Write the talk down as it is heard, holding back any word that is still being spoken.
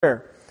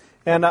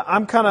And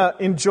I'm kind of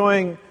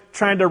enjoying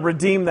trying to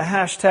redeem the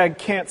hashtag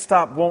can't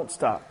stop, won't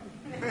stop.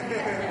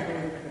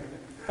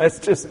 That's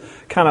just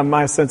kind of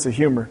my sense of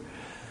humor.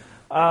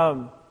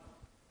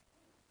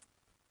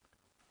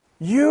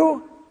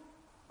 You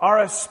are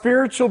a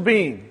spiritual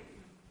being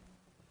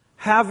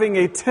having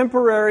a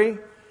temporary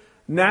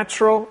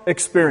natural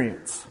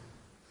experience.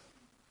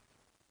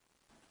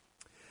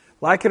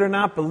 Like it or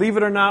not, believe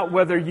it or not,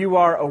 whether you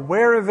are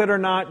aware of it or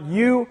not,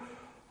 you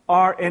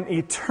are an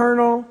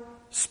eternal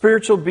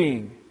spiritual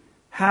being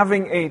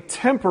having a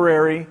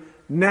temporary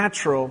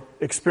natural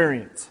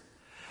experience.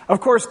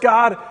 Of course,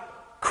 God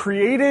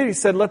created, He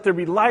said, let there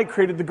be light,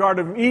 created the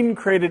Garden of Eden,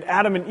 created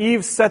Adam and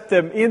Eve, set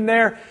them in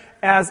there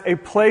as a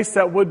place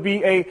that would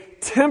be a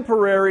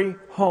temporary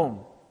home.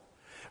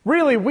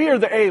 Really, we are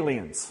the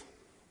aliens.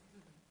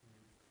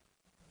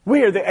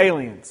 We are the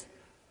aliens.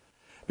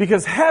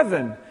 Because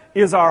heaven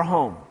is our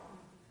home.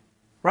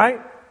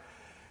 Right?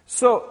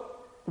 So,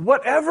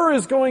 whatever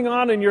is going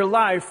on in your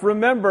life,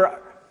 remember,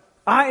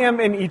 I am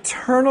an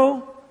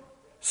eternal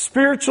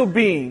spiritual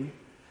being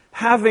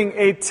having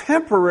a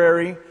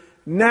temporary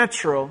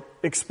natural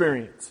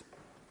experience.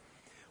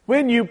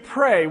 When you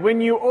pray,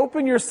 when you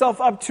open yourself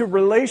up to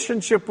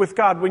relationship with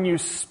God, when you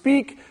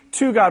speak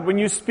to God, when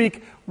you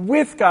speak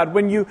with God,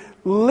 when you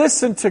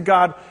listen to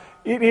God,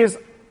 it is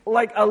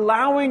like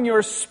allowing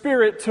your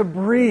spirit to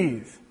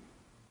breathe.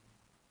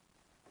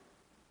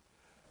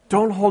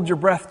 Don't hold your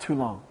breath too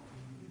long.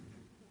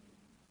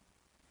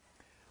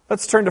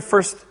 Let's turn to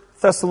 1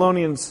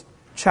 Thessalonians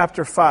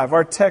chapter 5.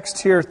 Our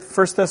text here,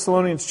 1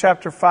 Thessalonians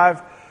chapter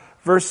 5,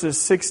 verses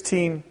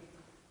 16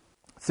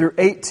 through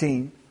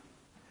 18.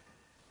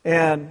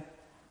 And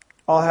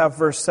I'll have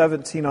verse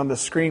 17 on the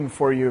screen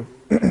for you.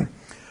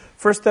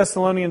 1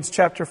 Thessalonians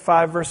chapter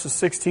 5, verses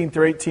 16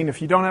 through 18.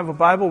 If you don't have a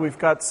Bible, we've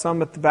got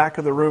some at the back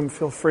of the room.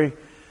 Feel free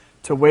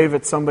to wave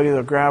at somebody.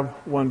 They'll grab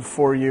one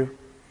for you.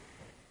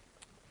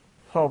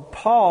 So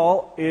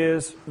Paul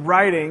is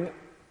writing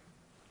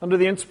under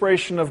the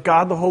inspiration of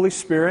God the Holy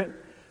Spirit,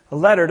 a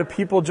letter to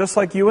people just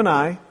like you and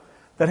I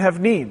that have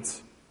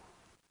needs.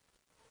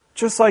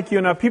 Just like you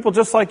and I. People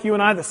just like you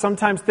and I that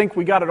sometimes think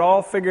we got it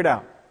all figured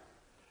out.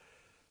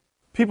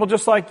 People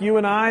just like you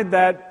and I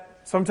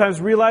that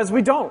sometimes realize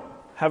we don't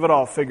have it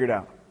all figured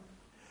out.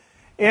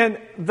 And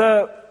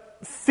the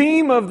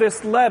theme of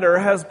this letter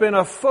has been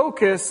a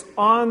focus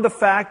on the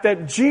fact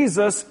that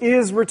Jesus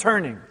is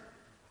returning.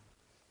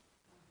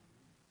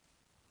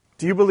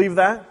 Do you believe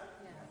that?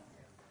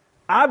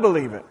 I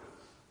believe it.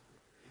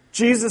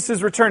 Jesus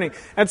is returning.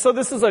 And so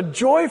this is a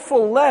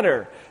joyful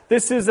letter.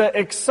 This is an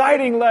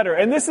exciting letter.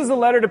 And this is a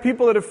letter to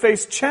people that have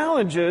faced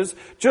challenges,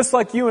 just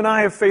like you and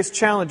I have faced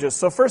challenges.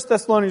 So 1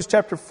 Thessalonians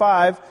chapter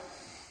 5,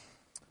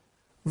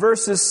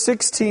 verses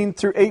 16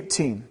 through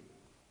 18.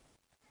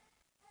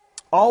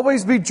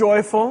 Always be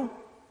joyful.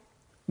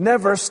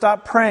 Never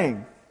stop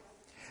praying.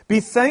 Be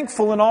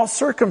thankful in all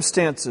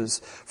circumstances,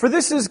 for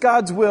this is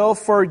God's will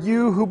for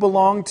you who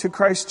belong to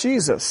Christ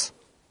Jesus.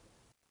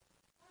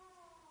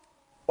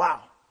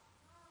 Wow.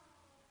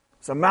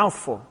 It's a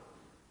mouthful.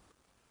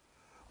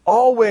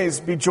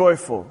 Always be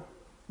joyful.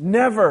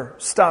 Never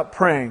stop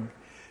praying.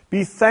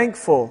 Be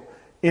thankful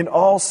in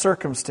all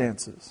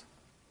circumstances.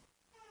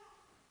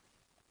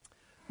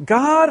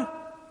 God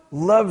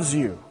loves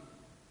you.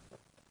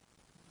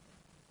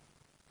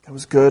 That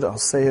was good. I'll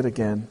say it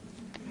again.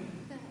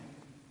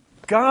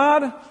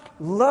 God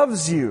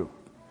loves you.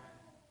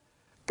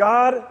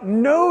 God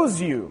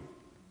knows you.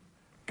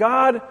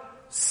 God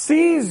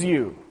sees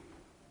you.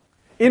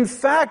 In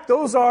fact,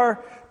 those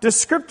are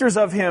descriptors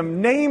of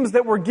Him, names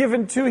that were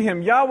given to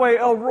Him. Yahweh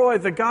El Roi,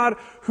 the God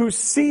who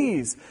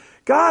sees.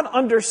 God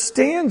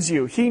understands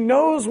you. He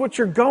knows what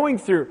you're going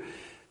through.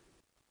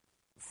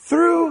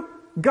 Through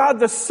God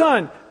the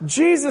Son,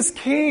 Jesus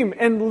came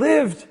and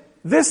lived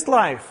this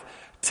life,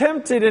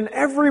 tempted in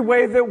every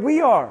way that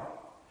we are.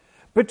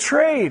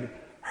 Betrayed,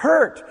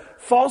 hurt,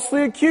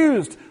 falsely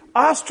accused,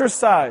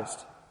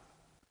 ostracized.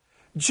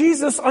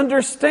 Jesus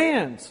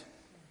understands.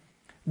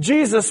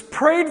 Jesus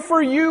prayed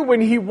for you when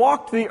He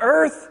walked the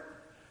earth.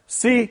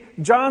 See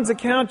John's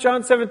account,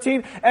 John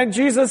 17. And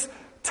Jesus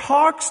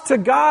talks to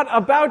God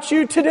about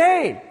you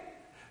today.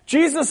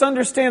 Jesus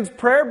understands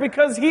prayer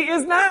because He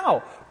is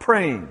now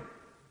praying.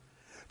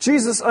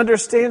 Jesus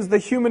understands the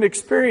human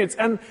experience.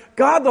 And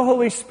God the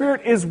Holy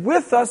Spirit is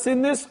with us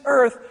in this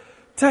earth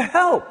to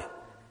help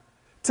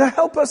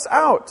us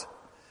out.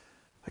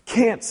 I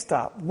can't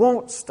stop,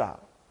 won't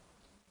stop.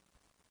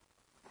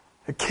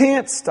 I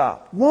can't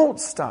stop, won't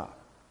stop.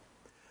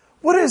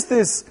 What is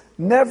this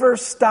never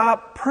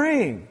stop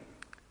praying?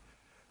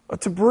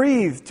 To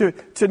breathe,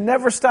 to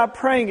never stop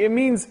praying. It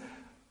means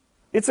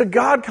it's a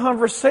God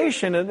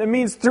conversation. And it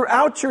means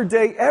throughout your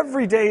day,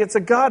 every day, it's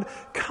a God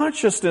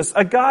consciousness,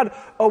 a God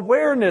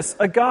awareness,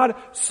 a God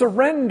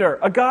surrender,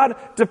 a God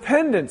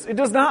dependence. It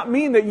does not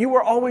mean that you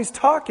are always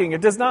talking.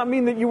 It does not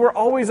mean that you are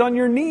always on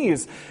your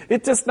knees.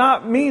 It does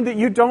not mean that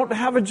you don't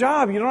have a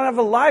job, you don't have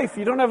a life,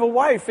 you don't have a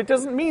wife. It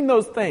doesn't mean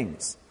those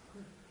things.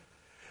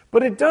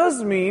 But it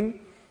does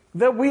mean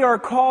that we are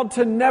called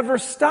to never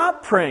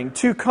stop praying,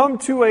 to come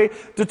to a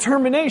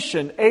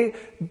determination, a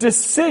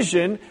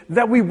decision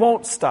that we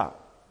won't stop.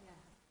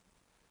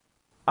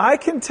 I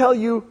can tell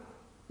you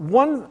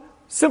one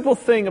simple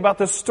thing about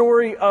the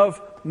story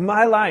of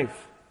my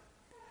life,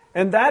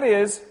 and that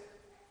is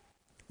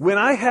when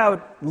I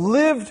have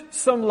lived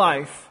some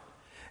life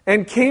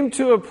and came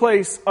to a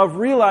place of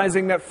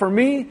realizing that for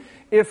me,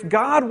 if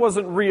God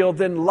wasn't real,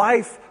 then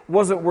life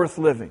wasn't worth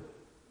living.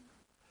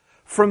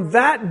 From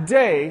that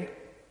day,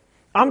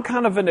 I'm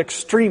kind of an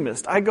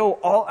extremist. I go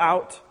all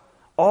out,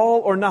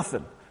 all or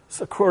nothing,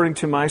 according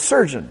to my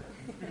surgeon.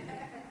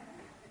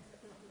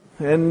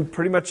 And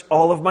pretty much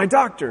all of my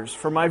doctors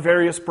for my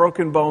various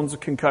broken bones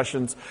and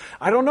concussions.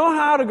 I don't know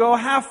how to go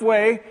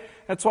halfway.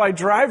 That's why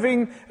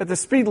driving at the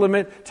speed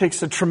limit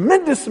takes a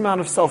tremendous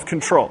amount of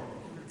self-control.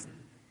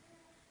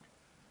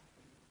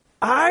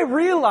 I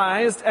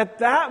realized at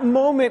that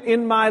moment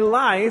in my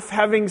life,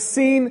 having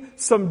seen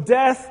some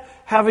death,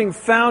 having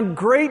found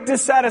great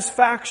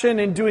dissatisfaction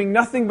in doing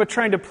nothing but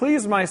trying to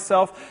please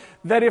myself,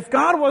 that if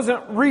God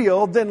wasn't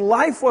real, then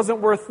life wasn't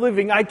worth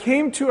living. I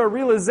came to a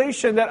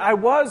realization that I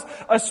was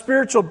a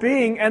spiritual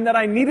being and that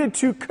I needed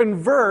to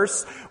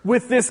converse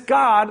with this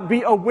God,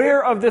 be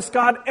aware of this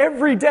God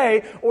every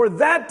day, or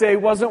that day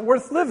wasn't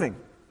worth living.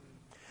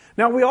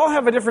 Now, we all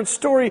have a different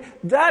story.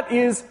 That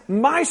is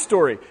my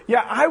story.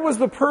 Yeah, I was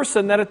the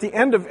person that at the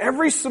end of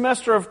every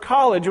semester of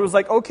college, it was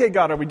like, okay,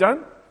 God, are we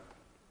done?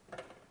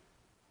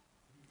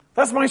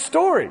 That's my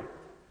story.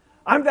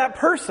 I'm that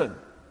person.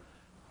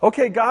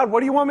 Okay, God,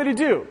 what do you want me to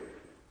do?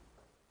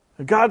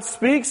 God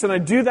speaks, and I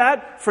do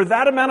that for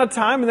that amount of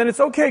time, and then it's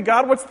okay,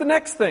 God, what's the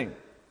next thing?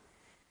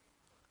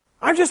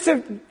 I just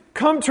have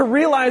come to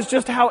realize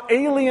just how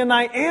alien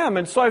I am,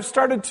 and so I've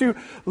started to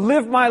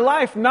live my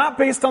life not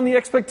based on the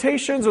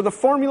expectations or the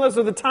formulas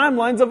or the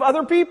timelines of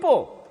other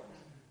people.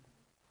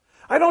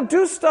 I don't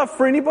do stuff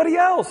for anybody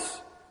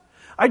else.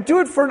 I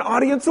do it for an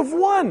audience of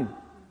one.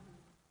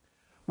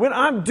 When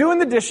I'm doing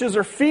the dishes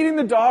or feeding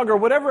the dog or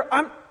whatever,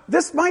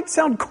 this might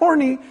sound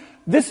corny.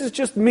 This is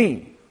just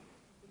me.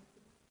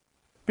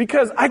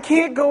 Because I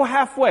can't go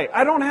halfway.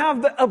 I don't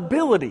have the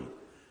ability.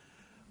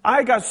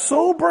 I got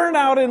so burned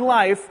out in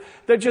life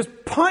that just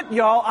punt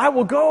y'all, I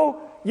will go.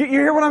 You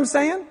hear what I'm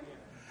saying?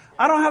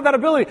 I don't have that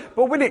ability.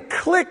 But when it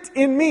clicked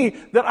in me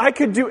that I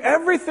could do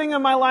everything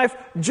in my life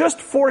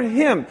just for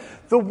Him,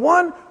 the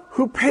one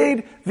who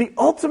paid the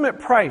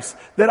ultimate price,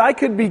 that I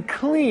could be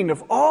clean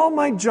of all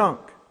my junk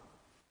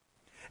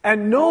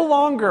and no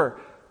longer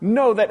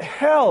know that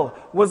hell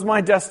was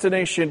my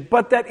destination,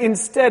 but that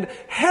instead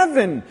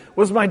heaven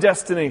was my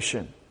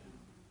destination.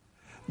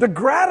 The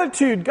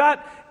gratitude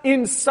got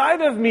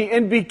inside of me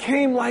and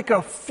became like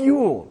a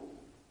fuel.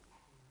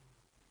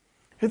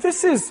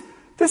 This is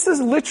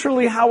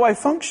literally how I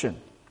function.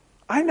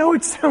 I know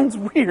it sounds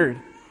weird.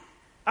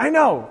 I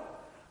know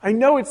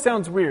it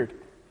sounds weird.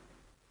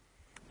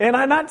 And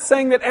I'm not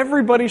saying that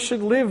everybody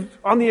should live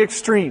on the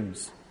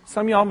extremes.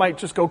 Some of y'all might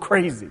just go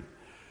crazy.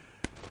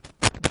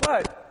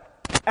 But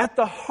at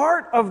the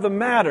heart of the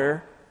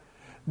matter,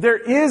 there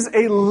is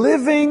a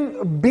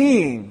living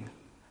being,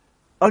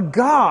 a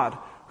God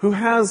who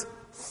has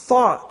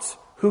thoughts,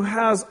 who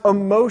has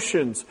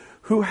emotions,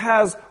 who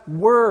has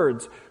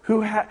words,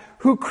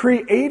 who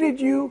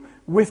created you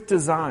with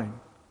design,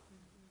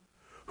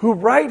 who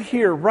right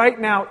here, right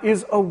now,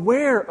 is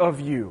aware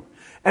of you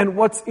and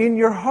what's in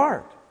your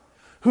heart,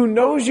 who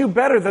knows you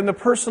better than the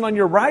person on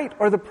your right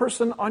or the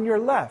person on your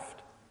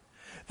left.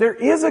 There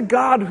is a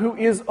God who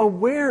is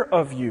aware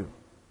of you.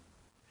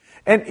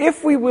 And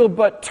if we will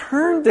but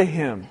turn to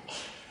Him,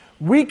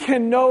 we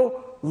can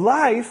know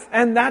life,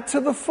 and that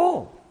to the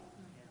full.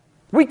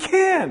 We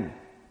can.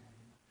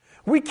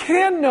 We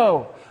can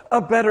know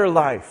a better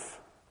life.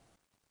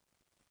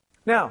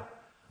 Now,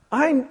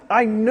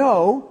 I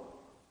know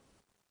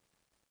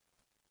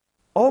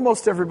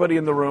almost everybody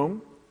in the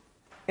room,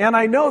 and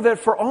I know that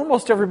for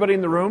almost everybody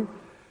in the room,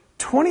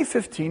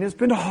 2015 has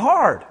been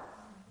hard.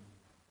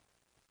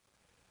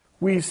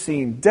 We've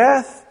seen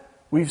death,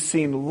 we've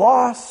seen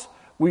loss,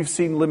 we've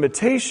seen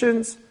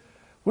limitations,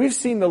 we've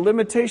seen the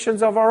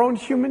limitations of our own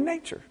human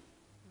nature.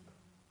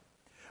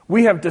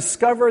 We have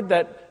discovered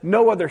that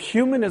no other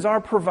human is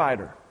our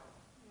provider.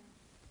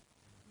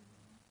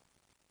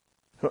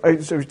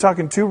 So you're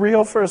talking too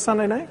real for a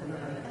Sunday night?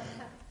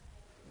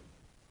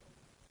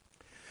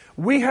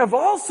 We have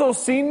also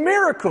seen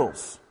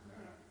miracles.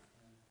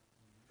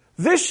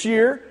 This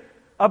year,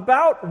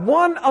 about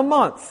one a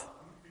month,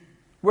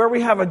 where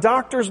we have a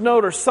doctor's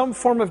note or some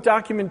form of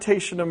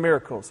documentation of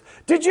miracles.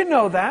 Did you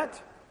know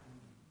that?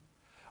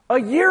 A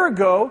year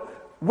ago,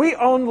 we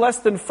owned less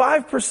than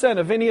 5%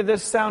 of any of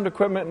this sound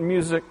equipment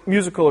and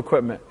musical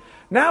equipment.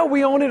 Now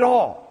we own it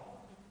all.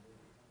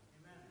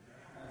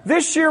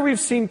 This year we've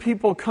seen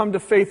people come to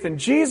faith in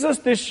Jesus.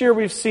 This year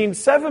we've seen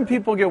 7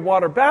 people get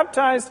water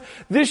baptized.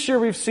 This year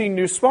we've seen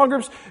new small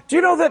groups. Do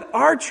you know that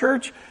our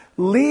church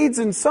leads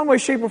in some way,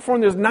 shape, or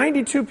form? There's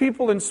 92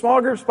 people in small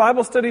groups,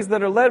 Bible studies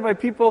that are led by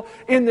people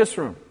in this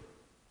room.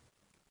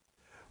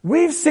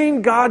 We've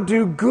seen God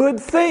do good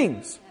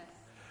things.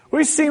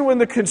 We've seen when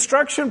the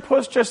construction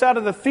pushed us out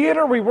of the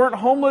theater, we weren't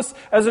homeless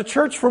as a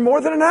church for more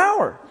than an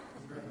hour.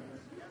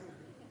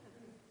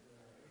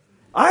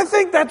 I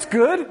think that's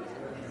good.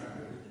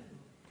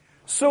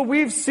 So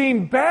we've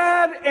seen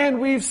bad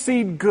and we've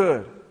seen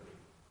good.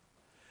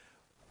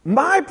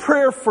 My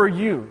prayer for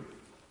you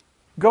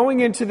going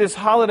into this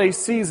holiday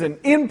season,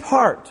 in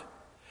part,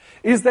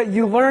 is that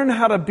you learn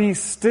how to be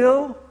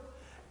still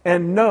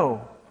and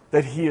know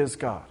that He is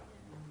God.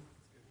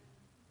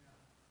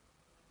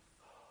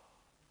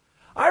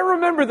 I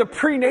remember the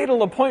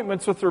prenatal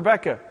appointments with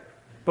Rebecca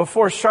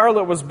before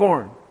Charlotte was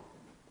born.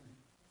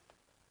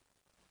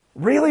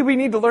 Really, we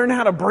need to learn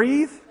how to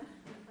breathe?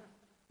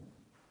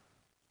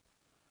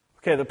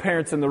 Okay, the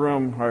parents in the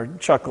room are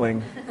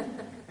chuckling.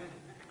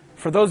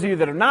 For those of you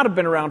that have not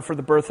been around for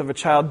the birth of a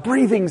child,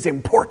 breathing's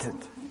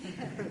important.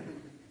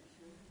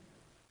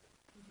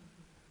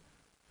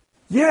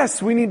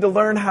 Yes, we need to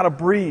learn how to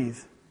breathe.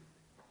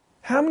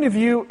 How many of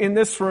you in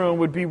this room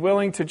would be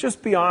willing to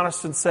just be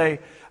honest and say,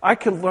 I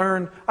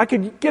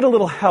could get a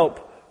little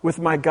help with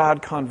my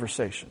God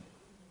conversation?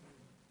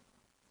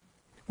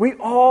 We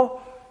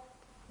all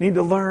need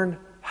to learn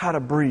how to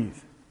breathe.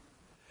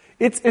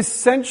 It's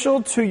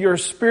essential to your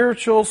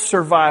spiritual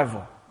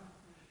survival.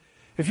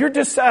 If you're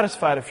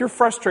dissatisfied, if you're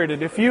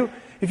frustrated, if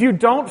you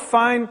don't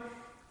find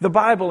the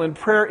Bible and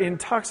prayer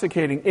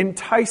intoxicating,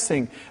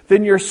 enticing,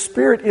 then your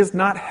spirit is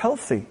not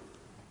healthy.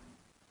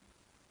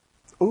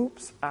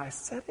 Oops, I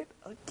said it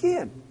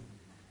again.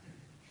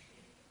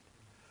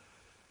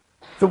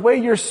 The way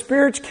your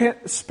spirit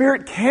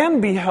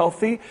can be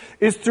healthy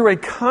is through a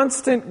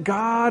constant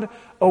God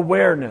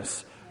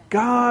awareness,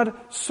 God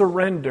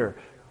surrender,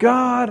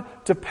 God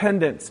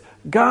dependence,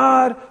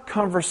 God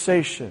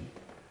conversation.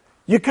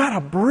 You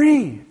gotta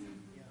breathe.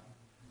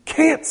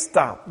 Can't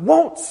stop,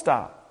 won't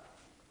stop.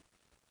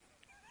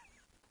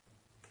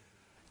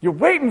 You're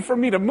waiting for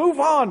me to move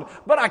on,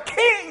 but I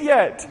can't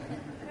yet.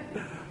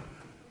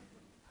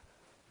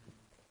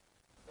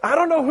 I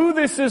don't know who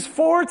this is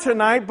for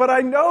tonight, but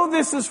I know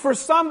this is for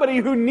somebody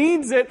who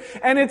needs it,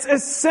 and it's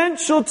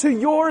essential to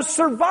your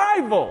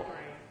survival.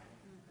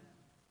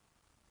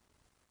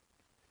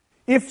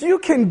 If you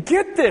can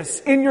get this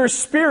in your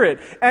spirit,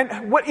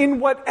 and in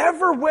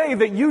whatever way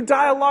that you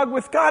dialogue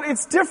with God,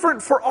 it's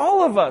different for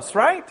all of us,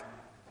 right?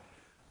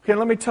 Okay,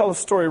 let me tell a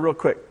story real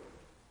quick.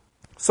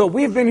 So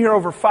we've been here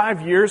over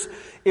 5 years.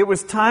 It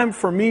was time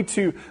for me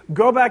to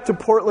go back to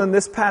Portland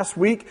this past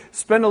week,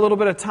 spend a little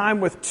bit of time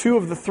with 2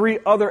 of the 3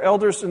 other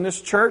elders in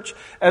this church,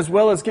 as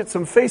well as get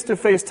some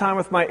face-to-face time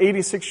with my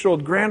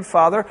 86-year-old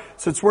grandfather,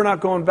 since we're not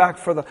going back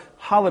for the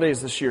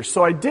holidays this year.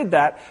 So I did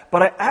that,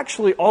 but I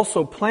actually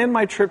also planned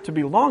my trip to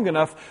be long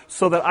enough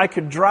so that I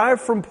could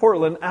drive from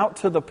Portland out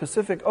to the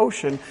Pacific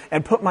Ocean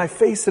and put my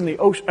face in the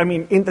ocean,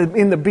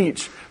 in the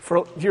beach.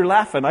 You're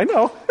laughing, I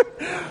know.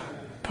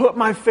 Put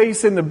my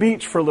face in the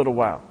beach for a little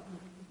while.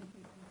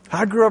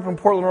 I grew up in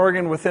Portland,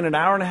 Oregon, within an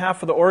hour and a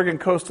half of the Oregon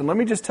coast, and let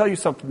me just tell you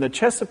something. The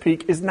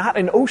Chesapeake is not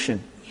an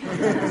ocean.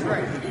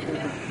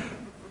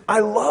 I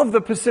love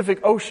the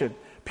Pacific Ocean.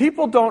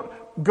 People don't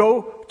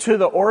go to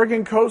the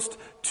Oregon coast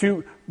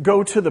to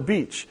go to the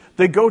beach.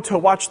 They go to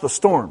watch the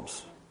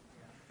storms.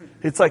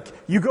 It's like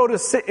you go to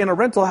sit in a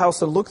rental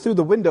house and look through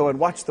the window and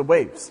watch the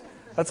waves.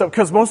 That's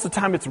because most of the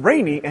time it's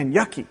rainy and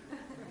yucky.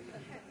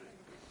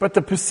 But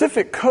the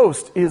Pacific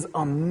coast is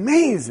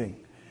amazing.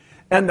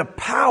 And the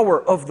power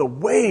of the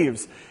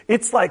waves,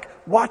 it's like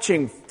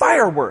watching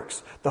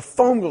fireworks. The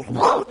foam goes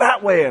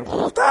that way and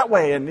that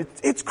way, and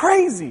it's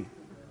crazy.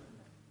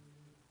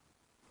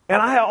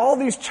 And I have all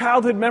these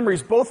childhood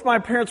memories. Both my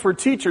parents were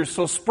teachers,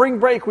 so spring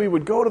break we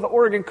would go to the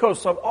Oregon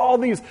coast. So I have all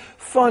these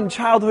fun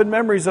childhood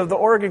memories of the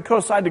Oregon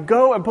coast. So I had to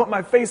go and put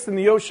my face in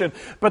the ocean.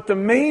 But the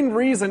main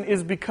reason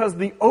is because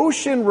the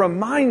ocean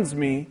reminds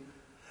me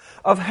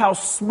of how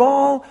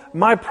small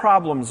my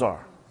problems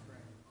are.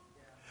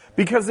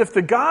 Because if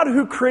the God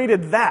who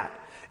created that,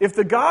 if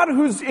the God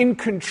who's in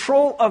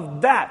control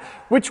of that,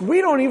 which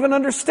we don't even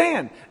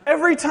understand,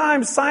 every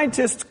time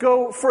scientists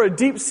go for a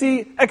deep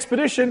sea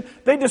expedition,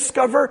 they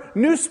discover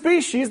new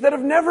species that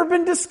have never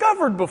been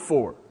discovered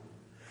before.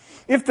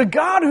 If the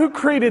God who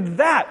created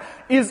that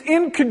is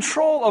in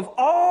control of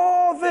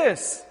all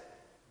this,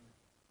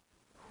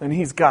 then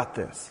He's got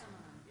this.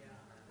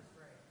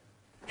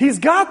 He's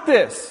got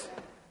this.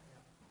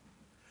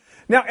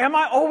 Now, am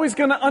I always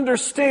going to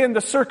understand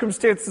the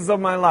circumstances of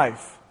my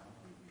life?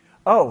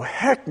 Oh,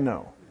 heck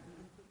no.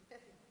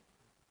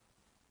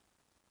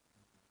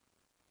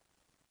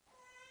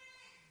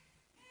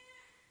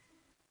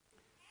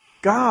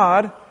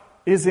 God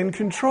is in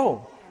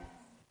control.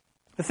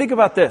 Now think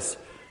about this.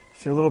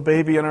 See a little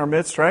baby in our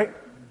midst, right?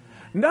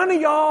 None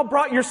of y'all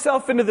brought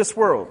yourself into this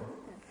world.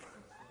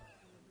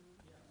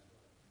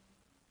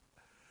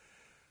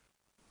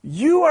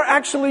 You are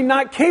actually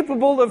not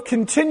capable of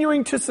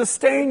continuing to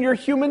sustain your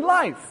human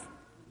life.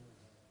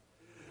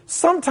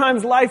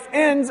 Sometimes life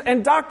ends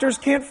and doctors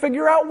can't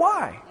figure out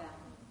why.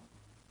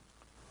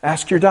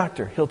 Ask your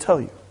doctor, he'll tell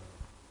you.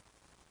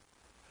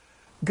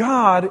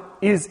 God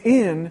is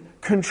in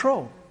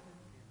control.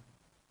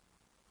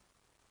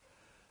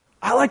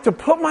 I like to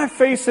put my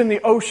face in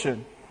the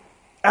ocean,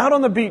 out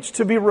on the beach,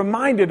 to be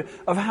reminded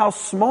of how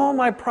small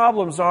my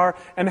problems are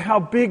and how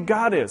big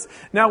God is.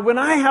 Now, when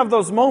I have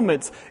those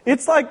moments,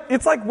 it's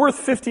like worth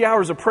 50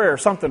 hours of prayer or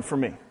something for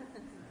me.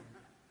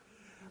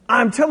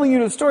 I'm telling you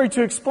the story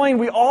to explain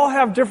we all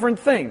have different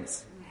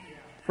things,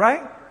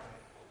 right?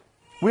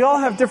 We all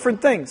have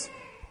different things.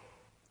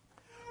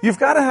 You've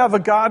got to have a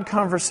God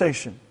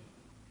conversation.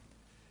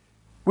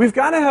 We've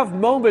got to have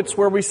moments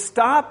where we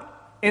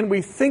stop and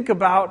we think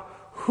about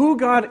who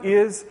God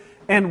is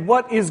and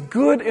what is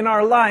good in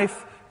our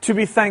life to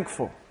be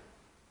thankful.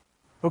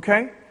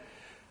 Okay?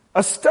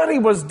 A study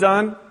was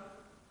done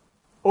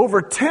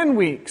over 10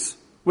 weeks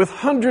with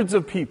hundreds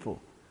of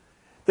people.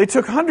 They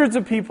took hundreds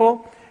of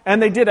people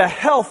and they did a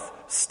health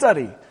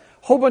study. A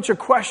whole bunch of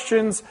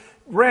questions,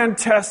 ran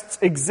tests,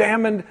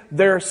 examined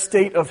their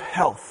state of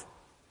health.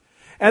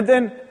 And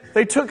then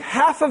they took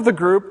half of the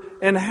group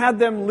and had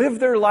them live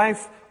their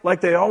life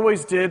like they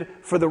always did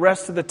for the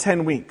rest of the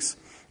 10 weeks.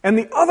 And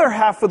the other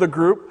half of the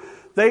group,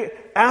 they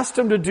asked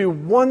them to do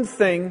one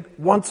thing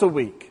once a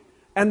week.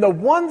 And the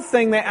one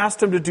thing they asked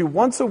them to do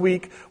once a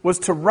week was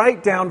to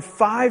write down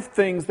 5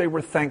 things they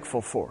were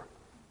thankful for.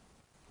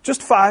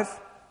 Just 5.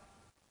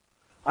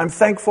 I'm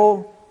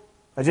thankful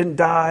I didn't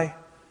die.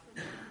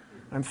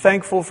 I'm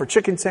thankful for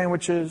chicken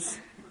sandwiches.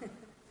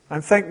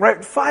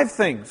 Right, 5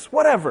 things,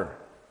 whatever.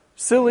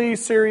 Silly,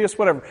 serious,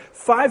 whatever.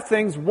 5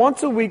 things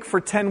once a week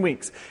for 10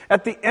 weeks.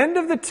 At the end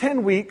of the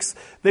 10 weeks,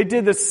 they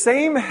did the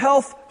same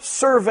health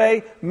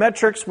survey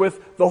metrics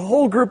with the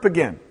whole group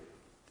again.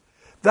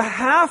 The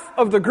half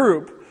of the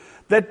group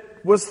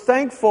that was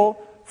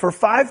thankful for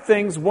 5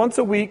 things once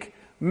a week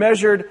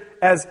measured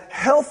as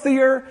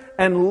healthier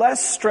and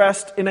less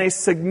stressed in a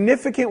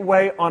significant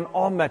way on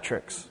all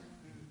metrics.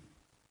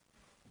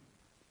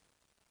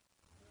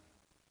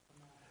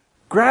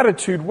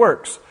 Gratitude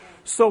works.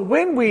 So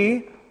when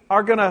we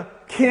are going to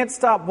can't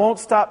stop, won't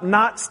stop,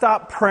 not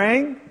stop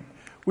praying,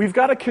 we've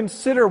got to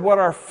consider what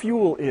our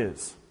fuel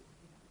is.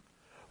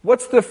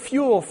 What's the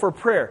fuel for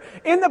prayer?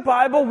 In the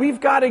Bible, we've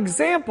got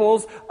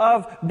examples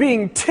of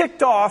being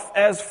ticked off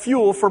as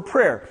fuel for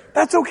prayer.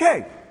 That's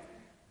okay.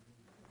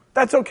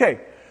 That's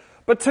okay.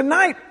 But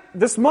tonight,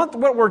 this month,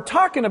 what we're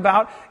talking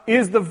about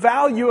is the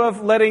value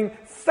of letting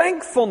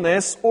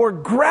thankfulness or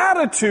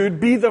gratitude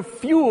be the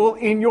fuel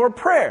in your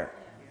prayer.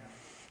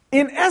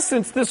 In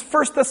essence, this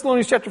 1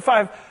 Thessalonians chapter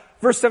 5,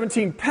 verse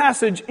 17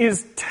 passage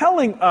is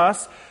telling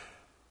us,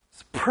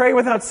 pray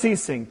without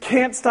ceasing.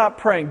 Can't stop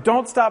praying.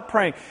 Don't stop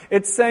praying.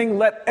 It's saying,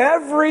 let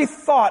every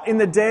thought in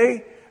the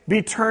day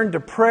be turned to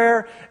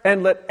prayer,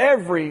 and let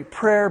every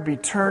prayer be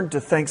turned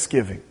to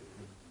thanksgiving.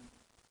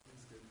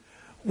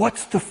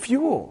 What's the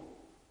fuel?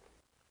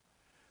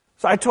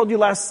 So I told you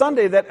last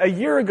Sunday that a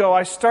year ago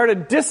I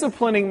started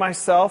disciplining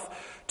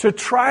myself to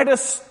try to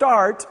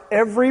start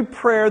every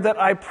prayer that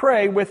I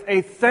pray with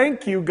a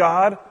thank you,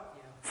 God,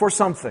 for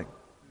something.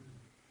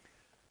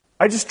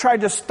 I just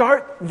tried to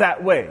start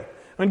that way.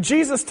 When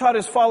Jesus taught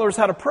his followers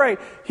how to pray,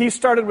 he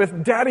started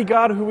with, Daddy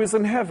God who is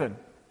in heaven,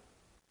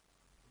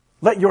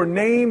 let your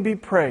name be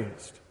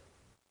praised.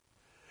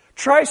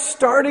 Try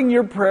starting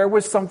your prayer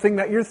with something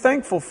that you're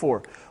thankful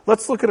for.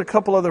 Let's look at a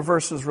couple other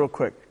verses real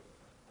quick.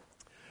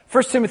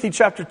 1 Timothy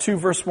chapter 2,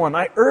 verse 1.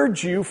 I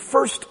urge you,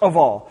 first of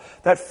all,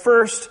 that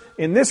first,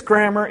 in this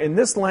grammar, in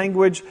this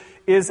language,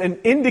 is an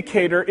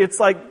indicator. It's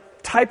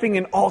like typing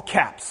in all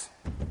caps.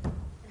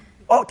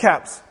 All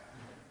caps.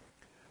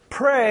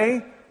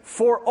 Pray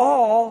for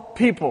all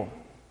people.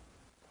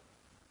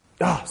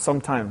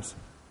 Sometimes.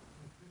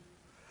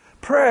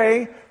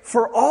 Pray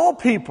for all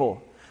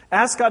people.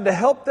 Ask God to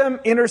help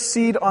them,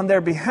 intercede on their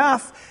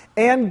behalf,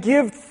 and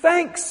give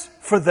thanks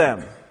for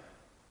them.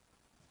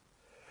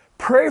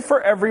 Pray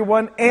for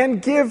everyone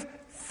and give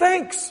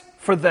thanks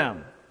for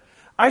them.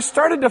 I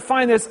started to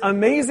find this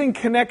amazing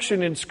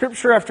connection in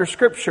Scripture after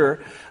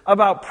Scripture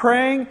about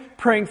praying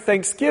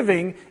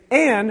thanksgiving,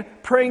 and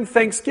praying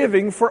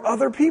thanksgiving for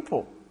other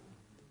people.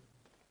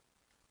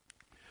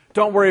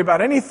 Don't worry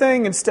about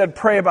anything. Instead,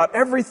 pray about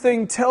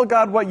everything. Tell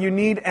God what you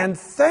need and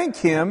thank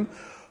Him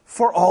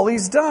for all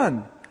He's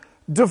done.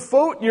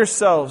 Devote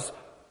yourselves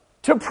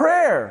to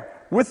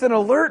prayer with an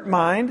alert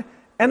mind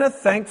and a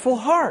thankful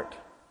heart.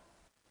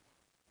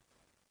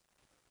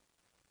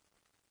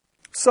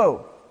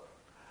 So,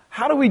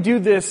 how do we do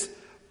this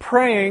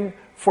praying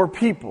for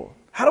people?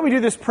 How do we do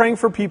this praying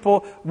for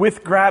people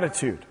with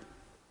gratitude?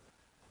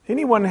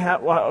 Anyone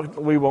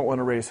we won't want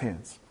to raise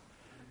hands.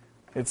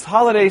 It's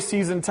holiday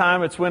season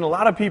time. It's when a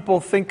lot of people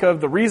think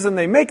of the reason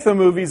they make the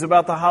movies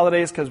about the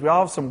holidays because we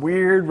all have some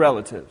weird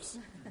relatives.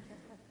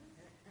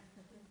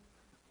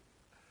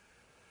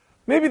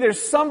 Maybe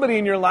there's somebody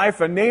in your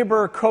life, a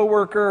neighbor,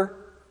 coworker,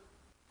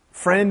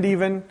 friend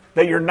even,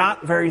 that you're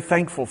not very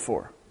thankful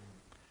for.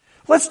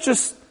 Let's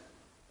just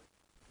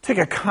take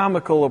a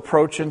comical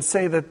approach and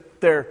say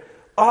that they're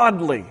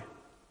oddly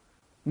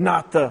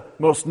not the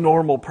most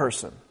normal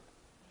person.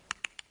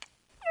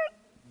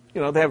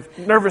 You know, they have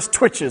nervous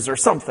twitches or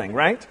something,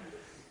 right?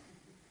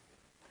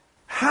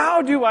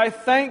 How do I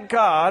thank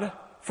God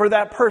for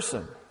that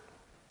person?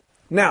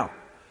 Now,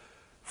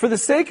 for the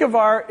sake of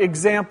our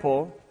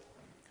example,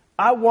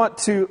 I want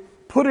to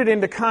put it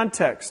into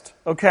context,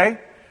 okay?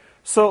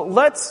 So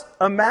let's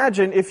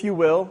imagine, if you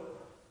will,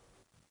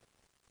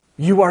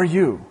 you are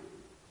you,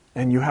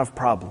 and you have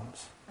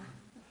problems.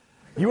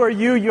 You are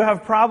you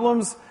have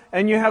problems,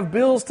 and you have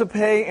bills to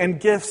pay and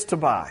gifts to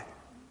buy.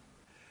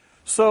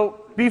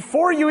 So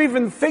before you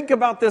even think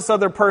about this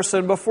other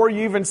person, before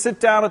you even sit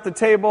down at the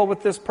table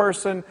with this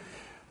person,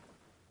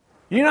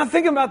 you're not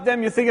thinking about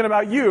them, you're thinking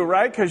about you,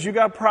 right? Because you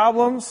got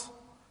problems.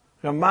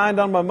 You got mind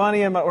on my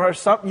money or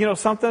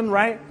something,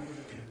 right?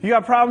 You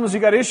got problems, you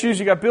got issues,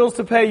 you got bills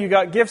to pay, you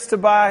got gifts to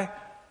buy.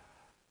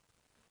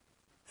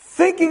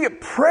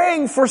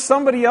 Praying for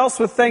somebody else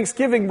with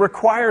thanksgiving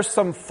requires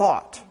some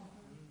thought.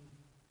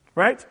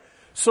 Right?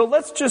 So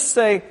let's just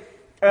say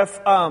if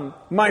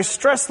my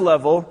stress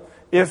level,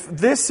 if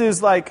this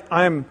is like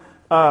I'm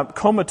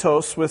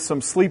comatose with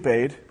some sleep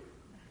aid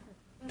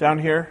down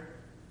here,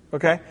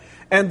 okay?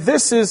 And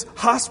this is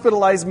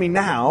hospitalize me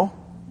now,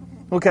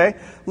 okay?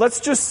 Let's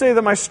just say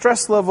that my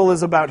stress level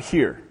is about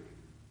here,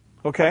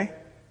 okay?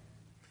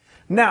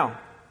 Now,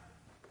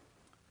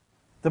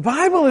 the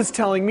Bible is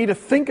telling me to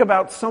think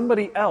about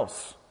somebody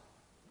else,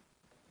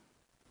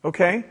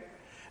 okay?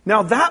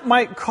 Now, that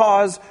might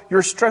cause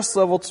your stress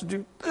level to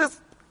do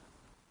this.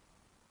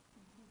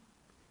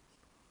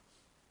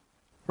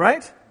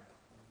 Right?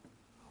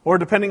 Or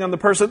depending on the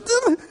person,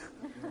 hospitalize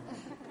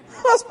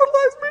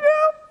me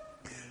now.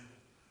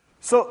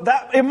 So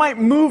that it might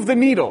move the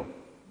needle.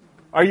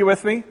 Are you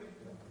with me?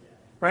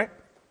 Right?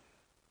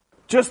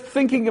 Just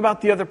thinking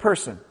about the other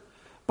person.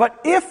 But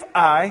if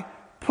I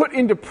put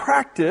into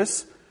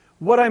practice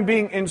what I'm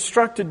being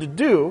instructed to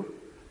do,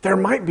 there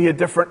might be a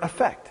different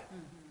effect.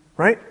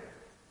 Right?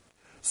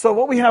 So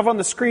what we have on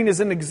the screen is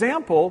an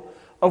example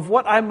of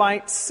what I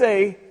might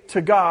say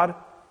to God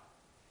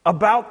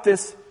about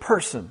this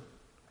person.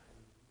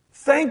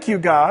 Thank you,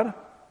 God.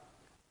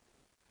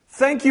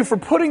 Thank you for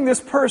putting this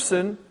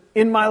person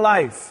in my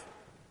life.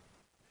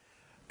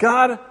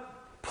 God,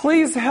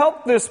 please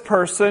help this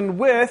person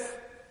with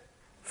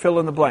fill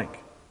in the blank.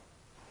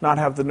 Not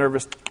have the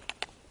nervous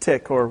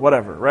tick or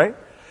whatever, right?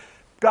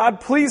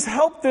 God, please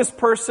help this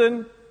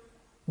person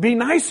be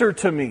nicer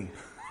to me.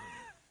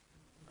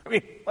 I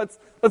mean,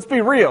 let's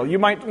be real. You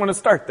might want to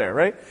start there,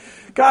 right?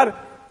 God,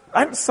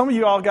 some of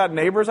you all got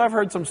neighbors. I've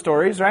heard some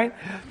stories, right?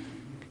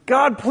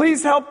 God,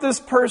 please help this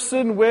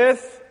person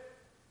with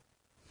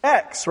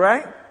X,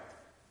 right?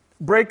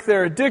 Break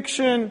their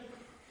addiction,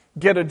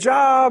 get a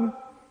job,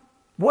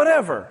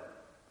 whatever,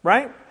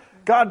 right?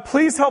 God,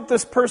 please help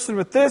this person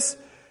with this.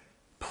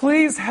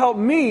 Please help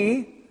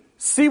me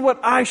see what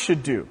I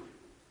should do.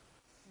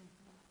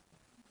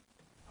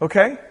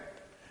 Okay?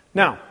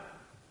 Now,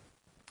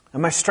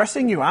 am I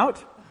stressing you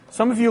out?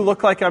 Some of you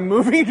look like I'm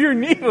moving your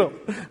needle.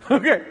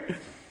 Okay.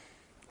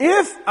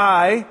 If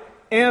I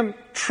am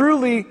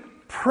truly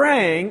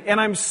praying and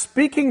I'm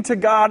speaking to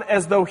God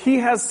as though He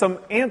has some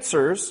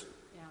answers,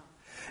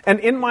 and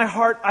in my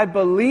heart I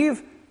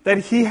believe that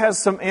He has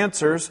some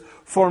answers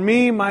for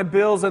me, my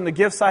bills, and the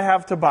gifts I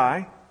have to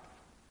buy.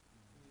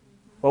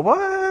 Well,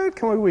 what?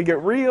 Can we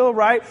get real,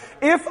 right?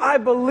 If I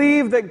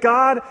believe that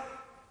God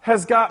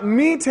has got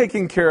me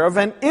taken care of,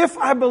 and if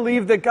I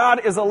believe that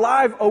God is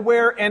alive,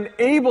 aware, and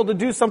able to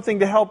do something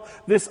to help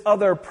this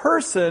other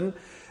person,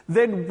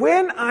 then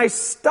when I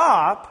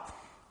stop,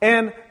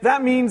 and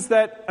that means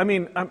that,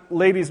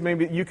 ladies,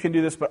 maybe you can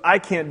do this, but I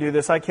can't do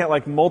this. I can't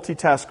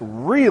multitask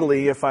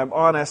really, if I'm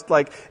honest.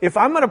 If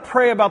I'm going to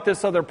pray about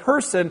this other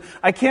person,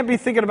 I can't be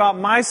thinking about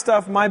my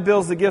stuff, my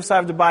bills, the gifts I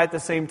have to buy at the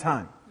same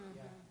time.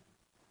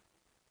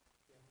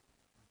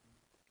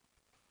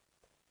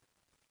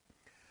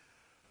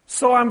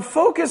 So I'm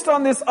focused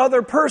on this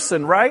other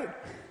person, right?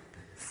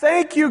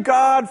 Thank you,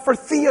 God, for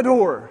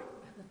Theodore.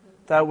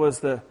 That was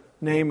the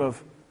name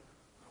of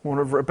one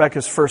of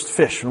Rebecca's first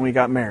fish when we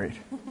got married.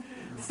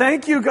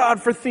 Thank you,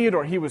 God, for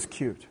Theodore. He was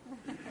cute.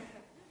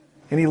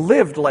 And he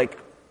lived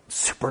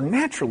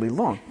supernaturally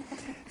long.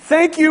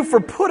 Thank you for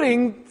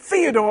putting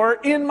Theodore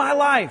in my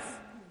life.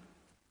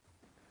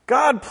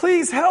 God,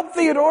 please help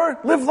Theodore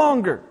live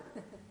longer.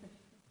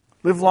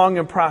 Live long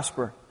and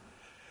prosper.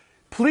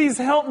 Please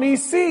help me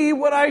see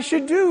what I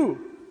should do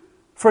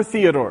for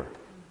Theodore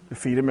to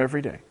feed him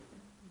every day.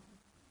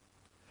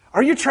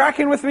 Are you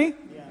tracking with me?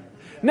 Yeah.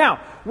 Now,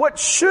 what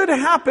should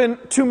happen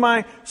to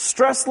my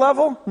stress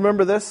level,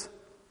 remember this,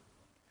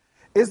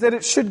 is that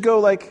it should go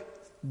like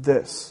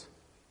this.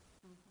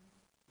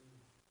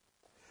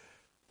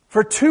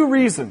 For two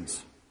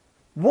reasons.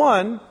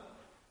 One,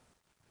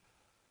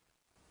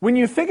 when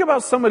you think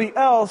about somebody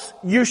else,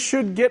 you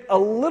should get a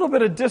little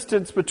bit of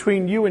distance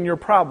between you and your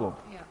problem.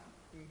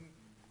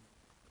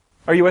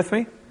 Are you with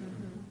me?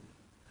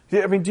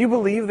 Mm-hmm. Do you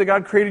believe that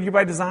God created you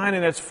by design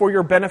and it's for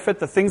your benefit?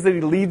 The things that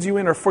He leads you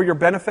in are for your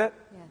benefit?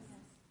 Yes.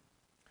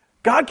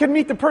 God can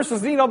meet the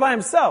person's need all by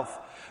Himself,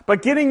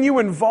 but getting you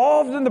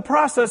involved in the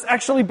process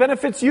actually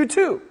benefits you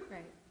too.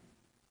 Right.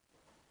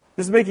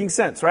 This is making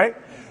sense, right?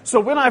 So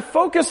when I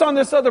focus on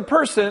this other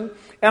person,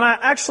 and I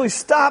actually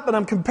stop and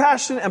I'm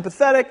compassionate,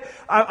 empathetic,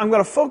 I'm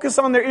going to focus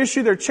on their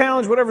issue, their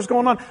challenge, whatever's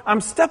going on, I'm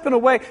stepping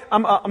away.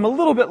 I'm a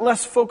little bit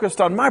less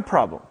focused on my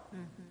problem.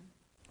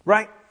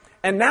 Right?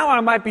 And now I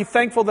might be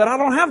thankful that I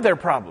don't have their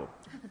problem.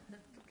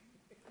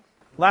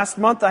 Last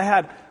month I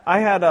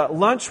had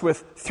lunch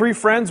with 3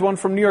 friends, one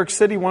from New York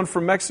City, one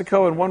from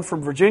Mexico, and one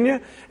from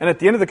Virginia. And at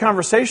the end of the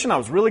conversation, I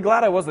was really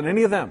glad I wasn't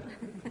any of them.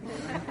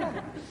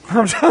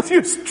 I'm telling you,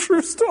 it's a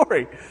true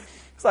story.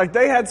 It's like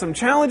they had some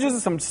challenges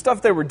and some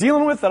stuff they were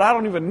dealing with that I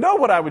don't even know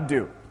what I would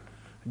do.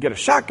 Get a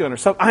shotgun or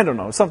something. I don't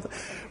know, something.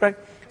 Right?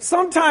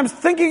 Sometimes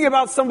thinking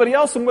about somebody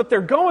else and what they're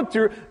going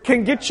through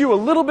can get you a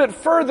little bit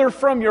further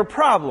from your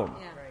problem.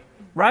 Yeah.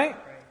 Right?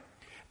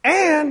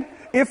 And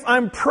if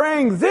I'm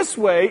praying this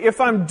way, if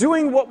I'm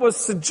doing what was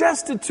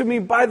suggested to me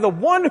by the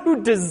one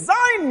who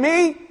designed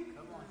me,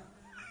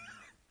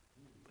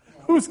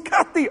 who's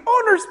got the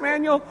owner's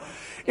manual,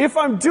 if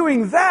I'm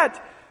doing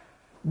that,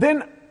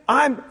 then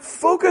I'm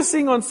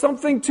focusing on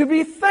something to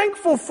be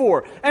thankful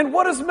for. And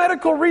what does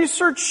medical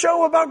research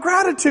show about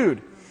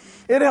gratitude?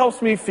 It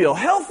helps me feel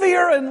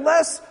healthier and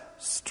less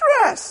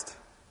stressed.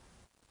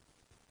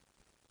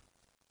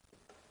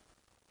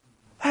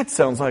 That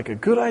sounds like a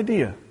good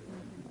idea.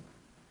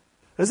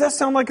 Does that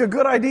sound like a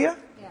good idea?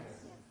 Yes.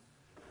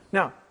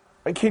 Now,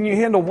 can you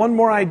handle one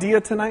more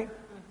idea tonight?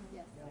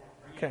 Yes.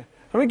 Okay.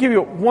 Let me give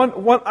you one.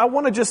 I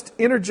want to just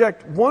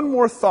interject one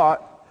more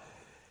thought.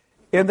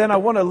 And then I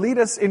want to lead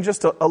us in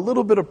just a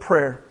little bit of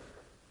prayer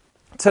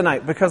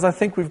tonight, because I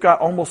think we've got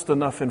almost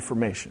enough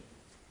information.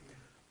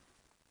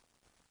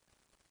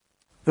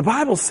 The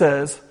Bible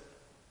says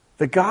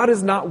that God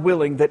is not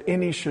willing that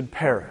any should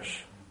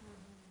perish.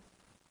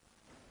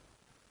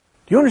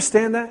 Do you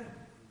understand that?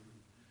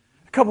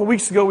 A couple of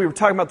weeks ago we were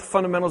talking about the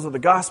fundamentals of the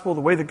gospel,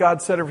 the way that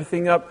God set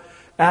everything up,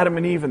 Adam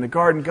and Eve in the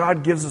garden.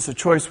 God gives us a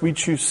choice. We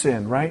choose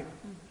sin, right?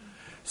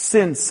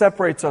 Sin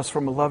separates us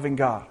from a loving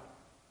God.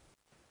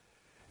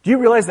 Do you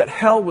realize that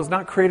hell was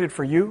not created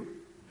for you?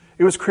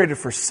 It was created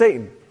for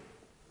Satan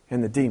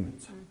and the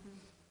demons.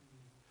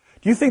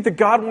 Do you think that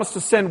God wants to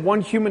send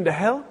one human to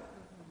hell?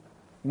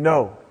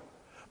 No.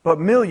 But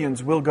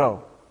millions will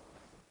go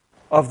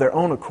of their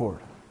own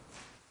accord.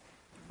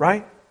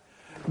 Right?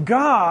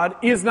 God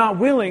is not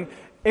willing.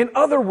 In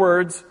other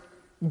words,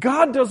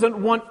 God doesn't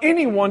want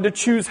anyone to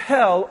choose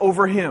hell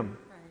over Him.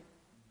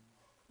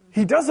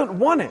 He doesn't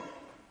want it.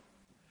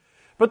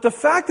 But the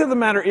fact of the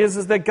matter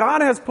is that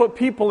God has put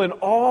people in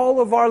all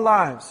of our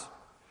lives,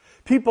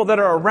 people that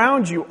are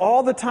around you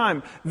all the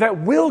time, that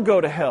will go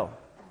to hell,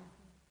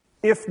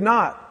 if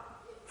not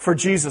for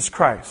Jesus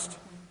Christ.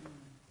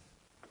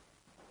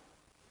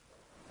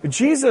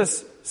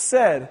 Jesus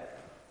said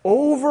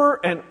over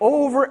and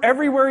over,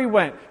 everywhere He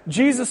went,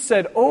 Jesus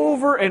said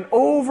over and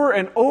over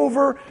and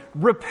over,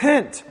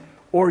 repent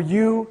or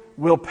you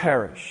will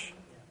perish.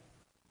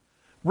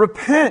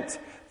 Repent.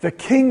 The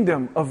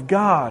kingdom of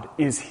God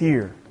is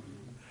here.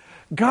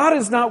 God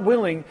is not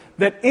willing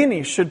that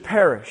any should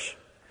perish.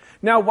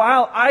 Now,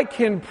 while I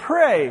can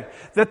pray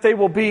that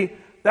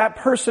that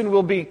person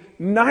will be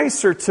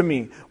nicer to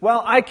me,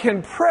 while I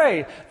can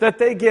pray that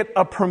they get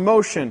a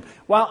promotion,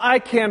 while I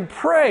can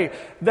pray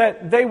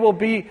that they will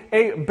be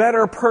a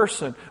better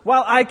person,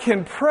 while I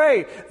can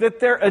pray that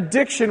their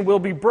addiction will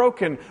be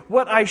broken,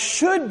 what I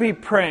should be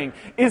praying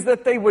is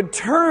that they would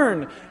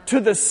turn to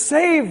the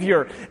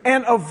Savior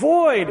and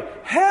avoid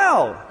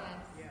hell.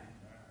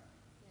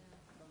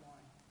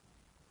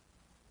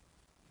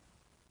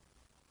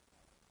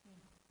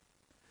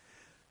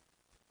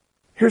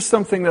 Here's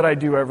something that I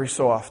do every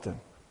so often.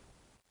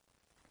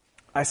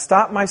 I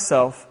stop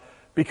myself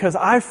because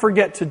I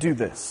forget to do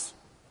this.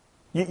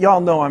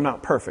 Y'all know I'm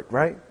not perfect,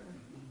 right?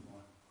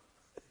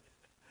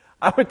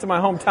 I went to my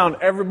hometown.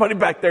 Everybody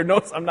back there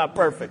knows I'm not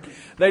perfect.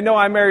 They know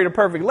I married a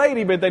perfect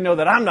lady, but they know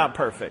that I'm not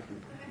perfect,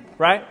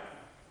 right?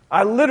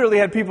 I literally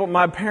had people,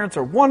 my parents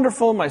are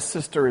wonderful, my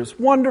sister is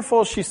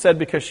wonderful. She said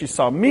because she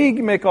saw me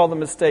make all the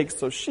mistakes,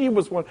 so she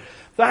was one.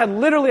 So I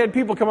literally had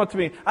people come up to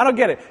me, I don't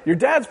get it. Your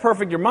dad's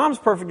perfect, your mom's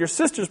perfect, your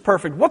sister's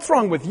perfect. What's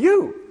wrong with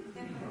you?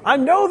 I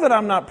know that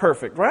I'm not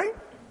perfect, right?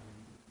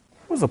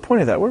 What was the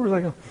point of that? Where was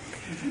I going?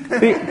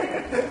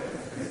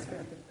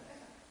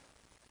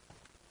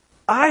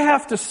 I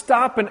have to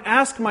stop and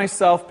ask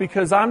myself,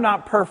 because I'm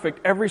not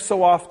perfect every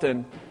so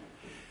often,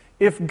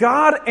 if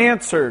God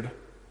answered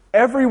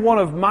every one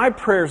of my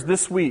prayers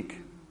this week,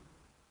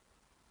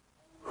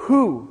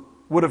 who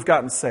would have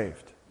gotten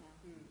saved?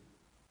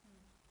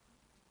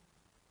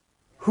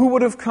 Who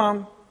would have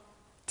come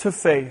to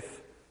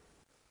faith?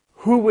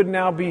 Who would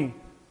now be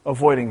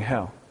avoiding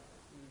hell?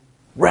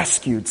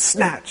 Rescued,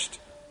 snatched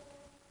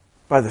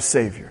by the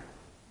Savior.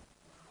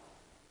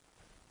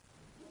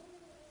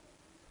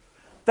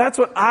 That's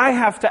what I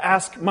have to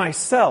ask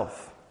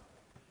myself.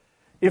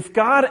 If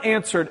God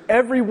answered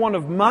every one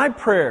of my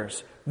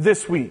prayers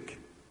this week,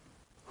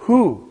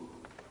 who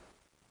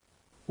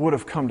would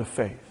have come to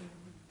faith?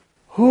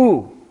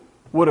 Who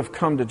would have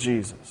come to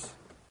Jesus?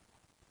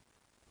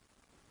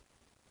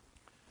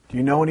 Do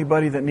you know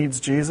anybody that needs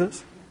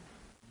Jesus?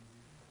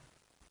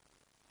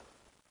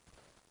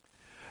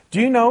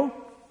 Do you know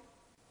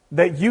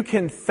that you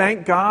can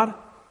thank God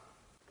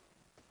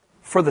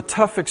for the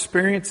tough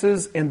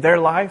experiences in their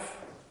life?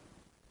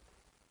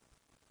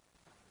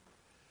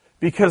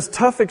 Because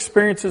tough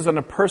experiences in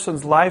a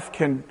person's life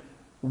can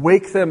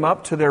wake them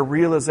up to their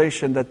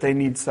realization that they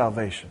need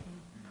salvation.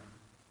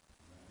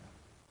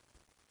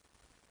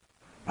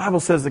 The Bible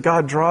says that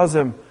God draws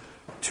them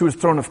to His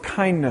throne of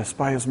kindness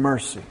by His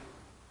mercy.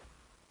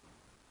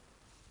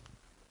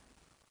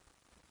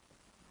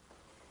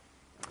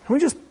 Can we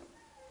just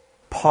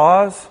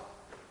pause?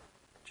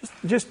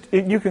 Just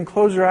you can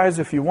close your eyes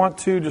if you want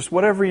to, just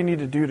whatever you need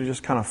to do to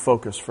just kind of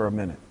focus for a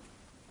minute.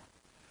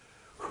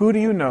 Who do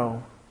you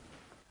know?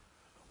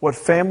 What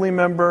family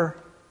member?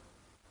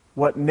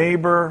 What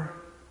neighbor?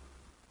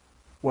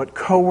 What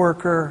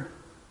coworker?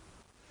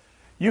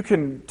 You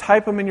can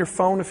type them in your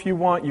phone if you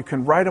want. You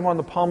can write them on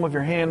the palm of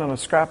your hand on a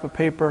scrap of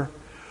paper.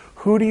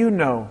 Who do you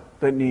know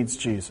that needs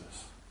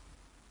Jesus?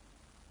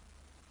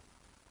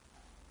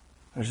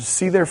 I just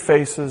see their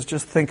faces.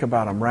 Just think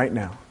about them right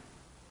now.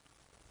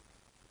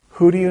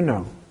 Who do you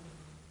know?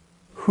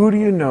 Who do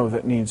you know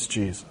that needs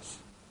Jesus?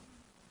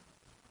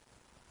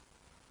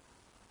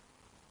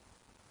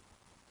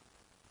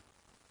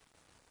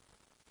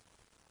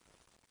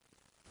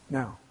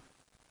 Now,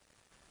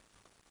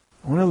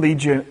 I want to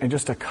lead you in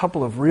just a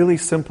couple of really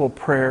simple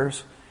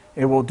prayers,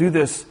 and we'll do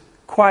this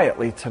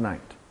quietly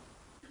tonight.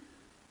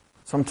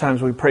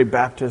 Sometimes we pray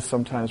Baptist,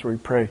 sometimes we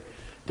pray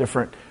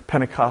different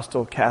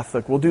Pentecostal,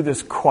 Catholic. We'll do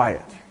this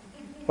quiet,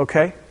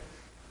 okay?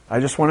 I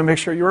just want to make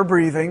sure you're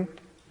breathing,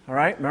 all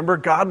right? Remember,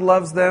 God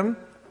loves them.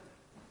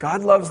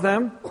 God loves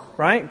them,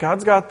 right?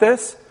 God's got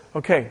this.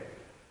 Okay,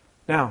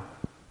 now,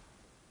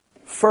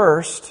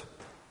 first,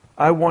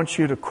 I want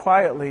you to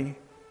quietly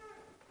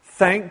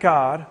thank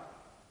God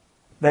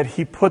that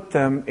He put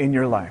them in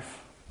your life.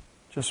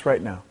 Just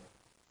right now.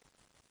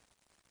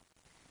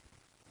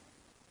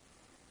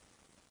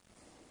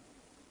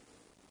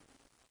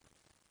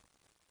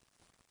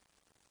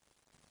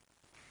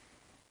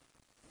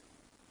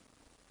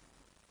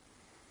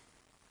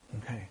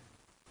 Okay.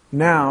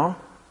 Now,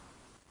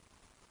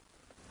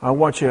 I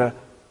want you to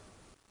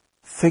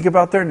think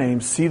about their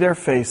names, see their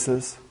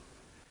faces,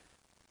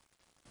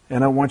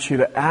 and I want you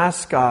to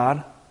ask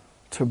God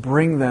to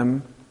bring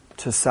them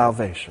to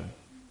salvation.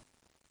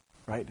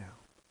 Right now.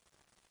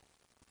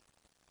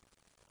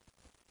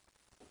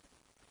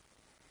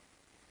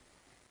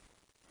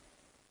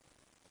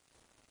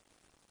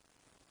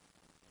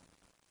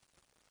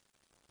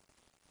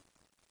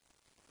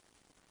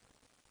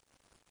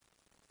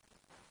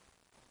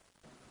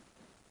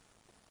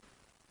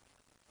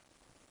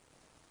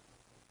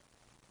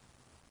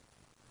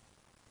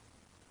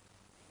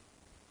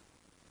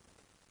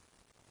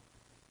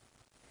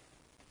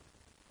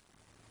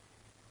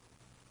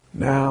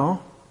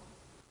 Now,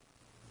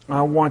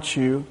 I want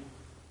you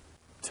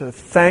to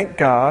thank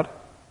God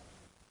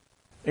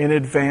in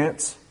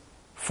advance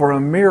for a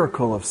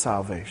miracle of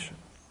salvation.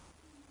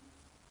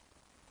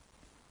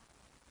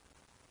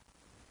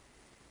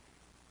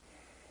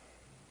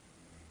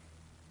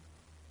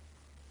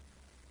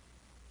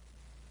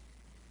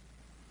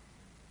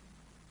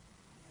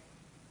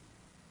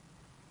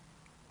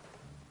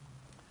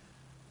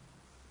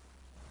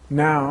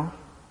 Now,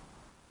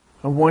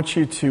 I want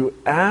you to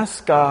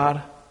ask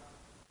God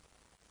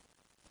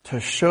to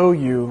show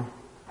you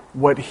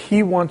what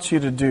He wants you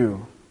to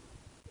do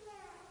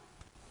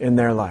in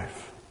their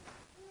life.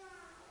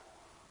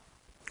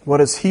 What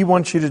does He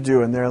want you to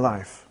do in their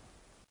life?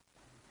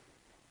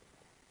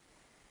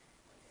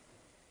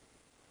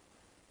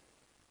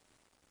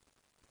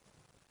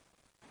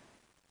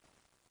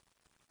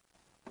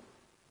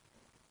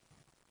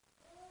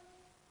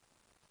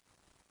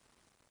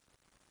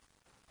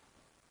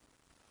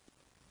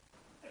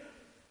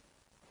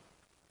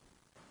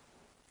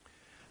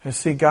 And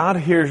see, God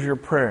hears your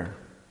prayer.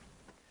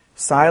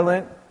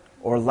 Silent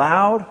or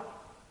loud,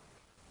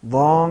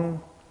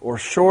 long or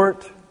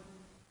short,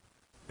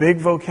 big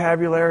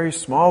vocabulary,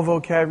 small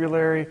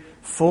vocabulary,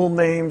 full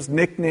names,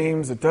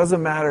 nicknames, it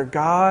doesn't matter.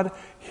 God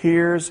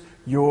hears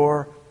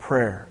your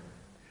prayer.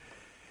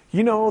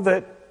 You know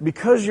that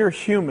because you're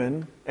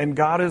human and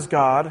God is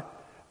God,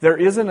 there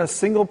isn't a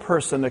single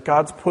person that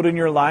God's put in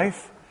your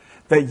life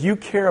that you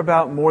care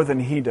about more than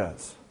He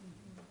does.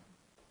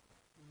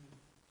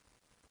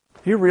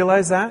 Do you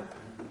realize that?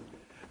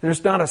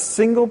 There's not a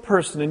single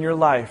person in your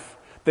life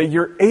that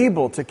you're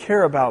able to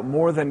care about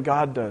more than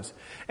God does.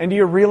 And do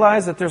you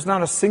realize that there's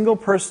not a single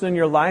person in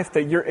your life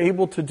that you're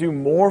able to do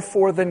more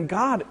for than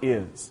God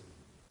is?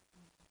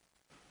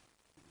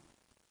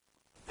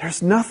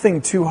 There's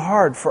nothing too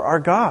hard for our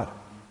God.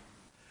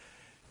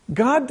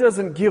 God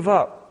doesn't give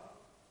up.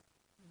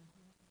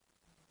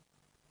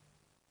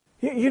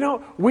 You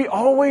know, we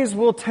always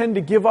will tend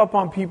to give up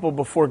on people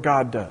before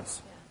God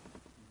does.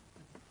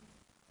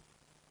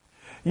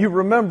 You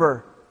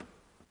remember,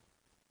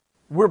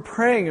 we're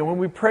praying, and when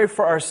we pray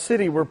for our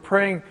city, we're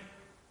praying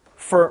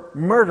for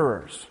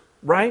murderers,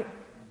 right?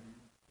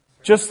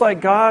 Just like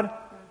God,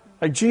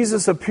 like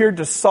Jesus appeared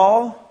to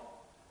Saul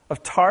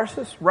of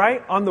Tarsus,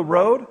 right? On the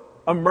road.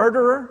 a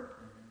murderer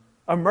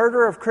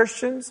of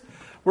Christians.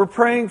 We're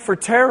praying for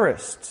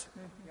terrorists.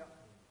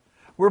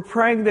 We're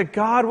praying that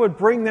God would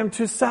bring them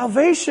to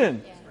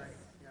salvation.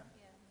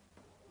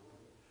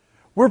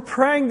 We're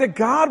praying that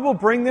God will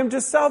bring them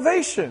to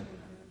salvation.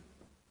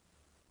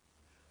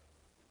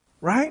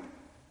 Right?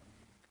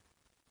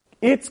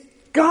 It's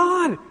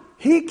God.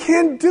 He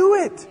can do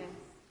it.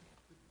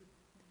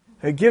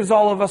 It gives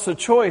all of us a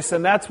choice,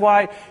 and that's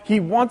why He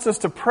wants us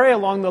to pray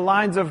along the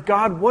lines of,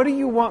 God, what do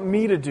you want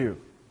me to do?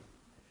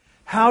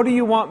 How do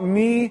you want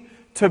me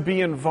to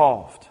be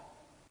involved?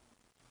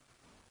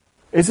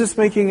 Is this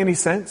making any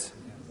sense?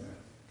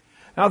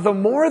 Now, the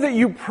more that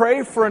you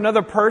pray for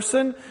another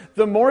person,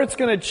 the more it's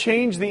going to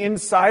change the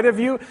inside of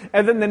you.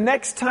 And then the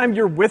next time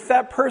you're with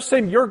that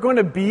person, you're going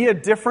to be a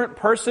different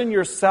person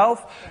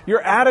yourself.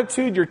 Your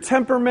attitude, your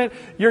temperament,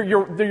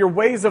 your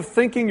ways of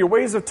thinking, your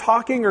ways of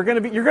talking you're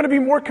going to be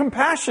more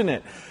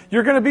compassionate.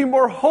 You're going to be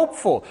more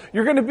hopeful.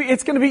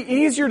 It's going to be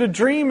easier to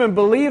dream and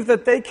believe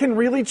that they can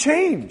really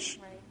change.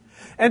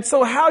 And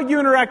so how you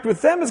interact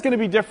with them is going to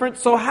be different.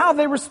 So how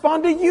they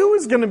respond to you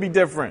is going to be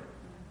different.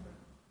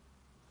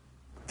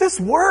 This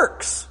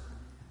works.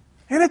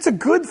 And it's a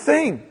good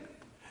thing.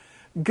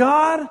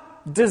 God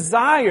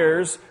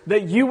desires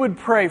that you would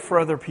pray for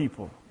other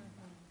people.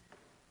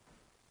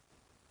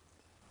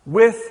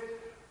 With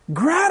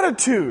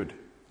gratitude.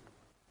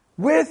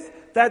 With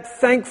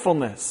that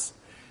thankfulness.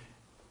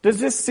 Does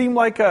this seem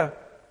like a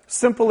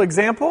simple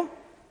example?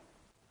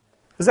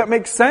 Does that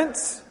make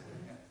sense?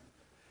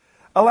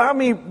 Allow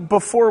me,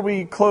 before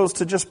we close,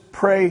 to just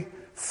pray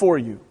for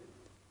you.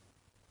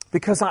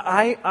 Because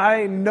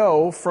I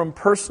know from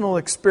personal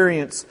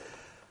experience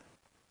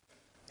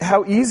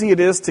how easy it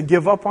is to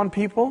give up on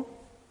people.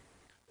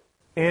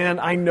 And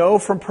I know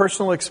from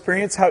personal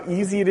experience how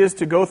easy it is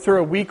to go through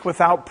a week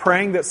without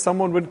praying that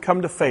someone would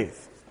come to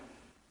faith.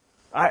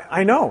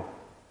 I know.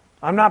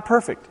 I'm not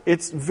perfect.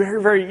 It's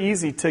very, very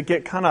easy to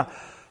get kind of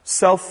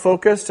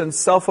self-focused and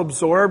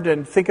self-absorbed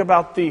and think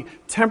about the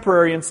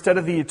temporary instead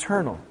of the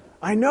eternal.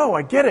 I know,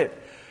 I get it.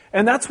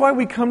 And that's why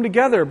we come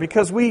together,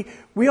 because we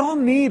all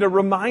need a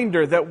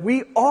reminder that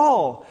we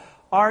all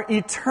are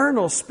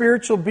eternal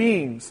spiritual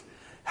beings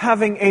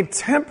having a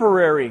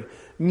temporary,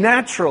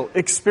 natural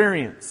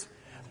experience.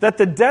 That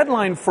the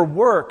deadline for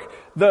work,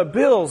 the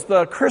bills,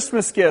 the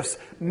Christmas gifts,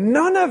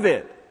 none of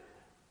it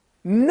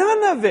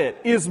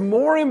is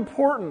more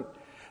important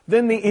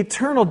than the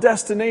eternal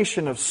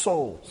destination of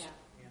souls.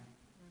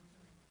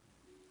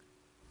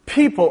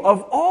 People,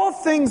 of all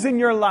things in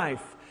your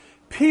life,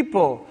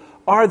 people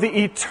are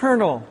the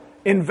eternal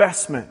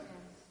investment.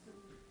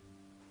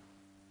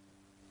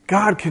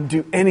 God can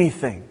do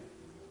anything.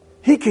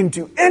 He can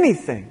do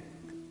anything.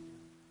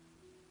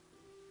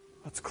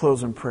 Let's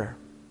close in prayer.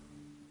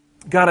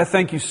 God, I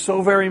thank you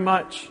so very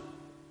much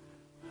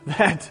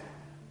that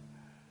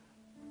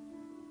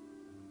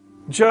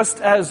just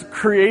as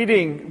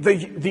creating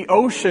the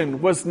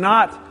ocean was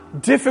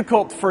not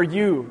difficult for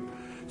you,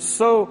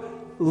 so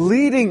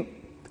leading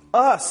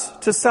us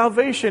to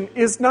salvation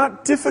is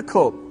not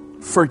difficult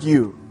for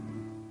you.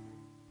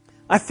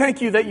 I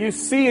thank you that you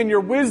see in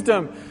your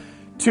wisdom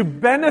to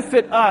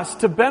benefit us,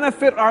 to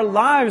benefit our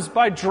lives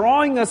by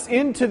drawing us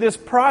into this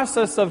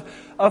process of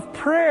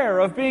prayer,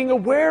 of being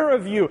aware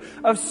of you,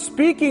 of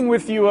speaking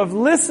with you, of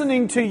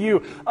listening to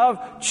you, of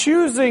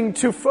choosing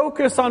to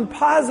focus on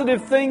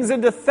positive things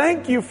and to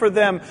thank you for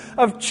them,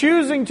 of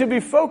choosing to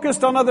be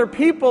focused on other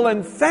people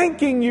and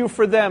thanking you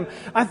for them.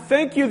 I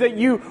thank you that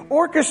you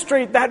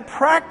orchestrate that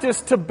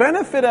practice to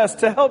benefit us,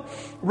 to help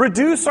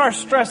reduce our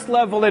stress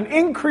level and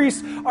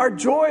increase our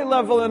joy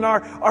level and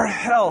our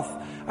health.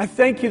 I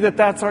thank you that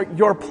that's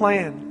your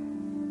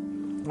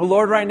plan. Well,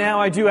 Lord, right now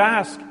I do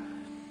ask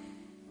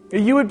that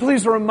you would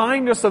please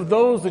remind us of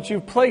those that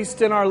you've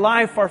placed in our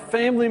life, our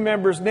family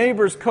members,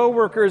 neighbors,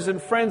 co-workers,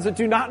 and friends that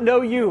do not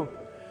know you.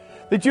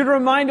 That you'd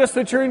remind us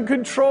that you're in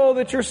control,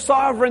 that you're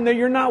sovereign, that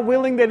you're not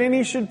willing that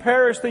any should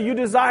perish, that you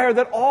desire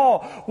that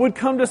all would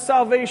come to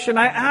salvation.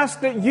 I ask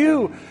that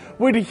you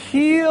would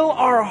heal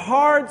our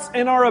hearts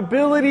and our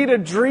ability to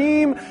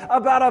dream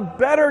about a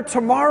better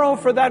tomorrow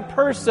for that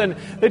person.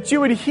 That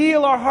you would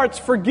heal our hearts.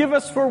 Forgive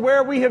us for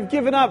where we have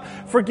given up.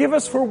 Forgive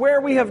us for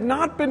where we have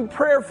not been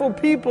prayerful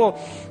people.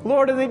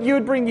 Lord, and that you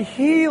would bring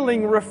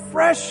healing,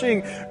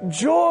 refreshing,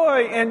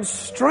 joy, and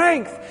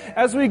strength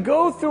as we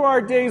go through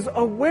our days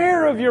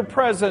aware of your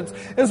presence.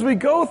 As we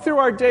go through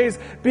our days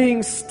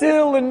being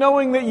still and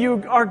knowing that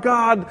you are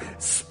God,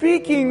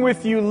 speaking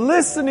with you,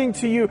 listening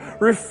to you.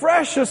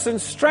 Refresh us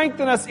and strengthen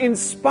us,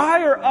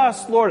 inspire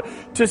us, Lord,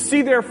 to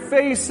see their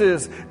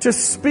faces, to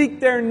speak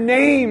their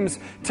names,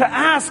 to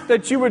ask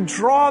that you would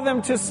draw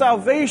them to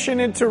salvation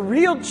and to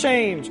real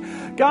change.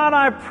 God,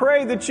 I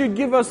pray that you'd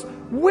give us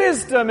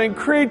wisdom and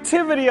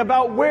creativity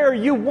about where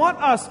you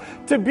want us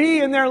to be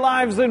in their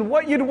lives and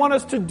what you'd want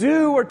us to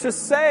do or to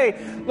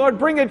say. Lord,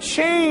 bring a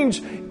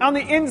change on the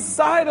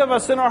inside of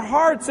us, in our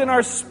hearts, in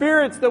our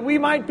spirits, that we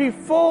might be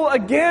full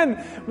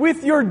again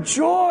with your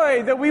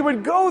joy, that we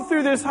would go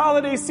through this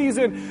holiday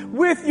season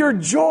with your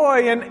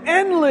joy and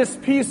endless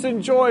peace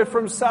and joy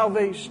from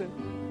salvation.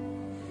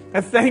 I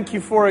thank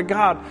you for it,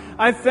 God.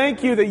 I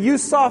thank you that you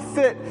saw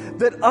fit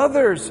that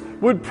others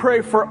would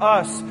pray for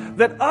us,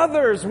 that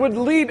others would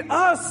lead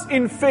us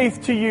in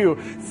faith to you.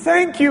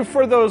 Thank you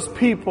for those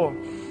people.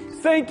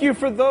 Thank you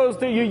for those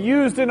that you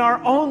used in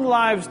our own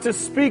lives to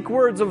speak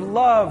words of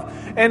love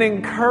and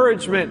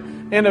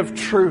encouragement and of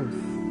truth.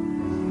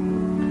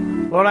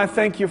 Lord, I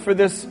thank you for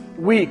this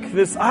week,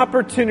 this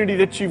opportunity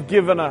that you've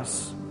given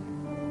us.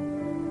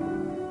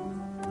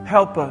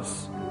 Help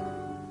us.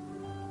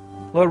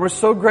 Lord, we're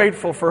so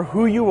grateful for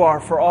who you are,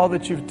 for all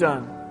that you've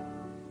done.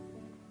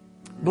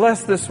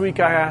 Bless this week,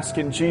 I ask,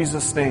 in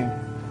Jesus' name.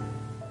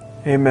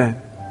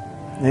 Amen.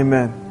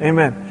 Amen.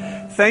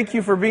 Amen. Thank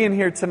you for being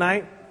here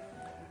tonight.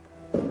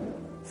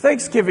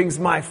 Thanksgiving's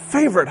my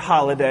favorite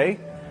holiday,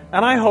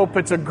 and I hope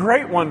it's a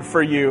great one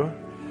for you.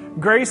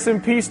 Grace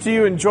and peace to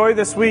you. Enjoy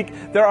this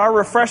week. There are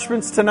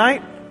refreshments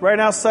tonight, right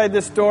outside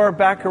this door,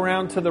 back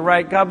around to the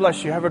right. God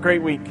bless you. Have a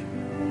great week.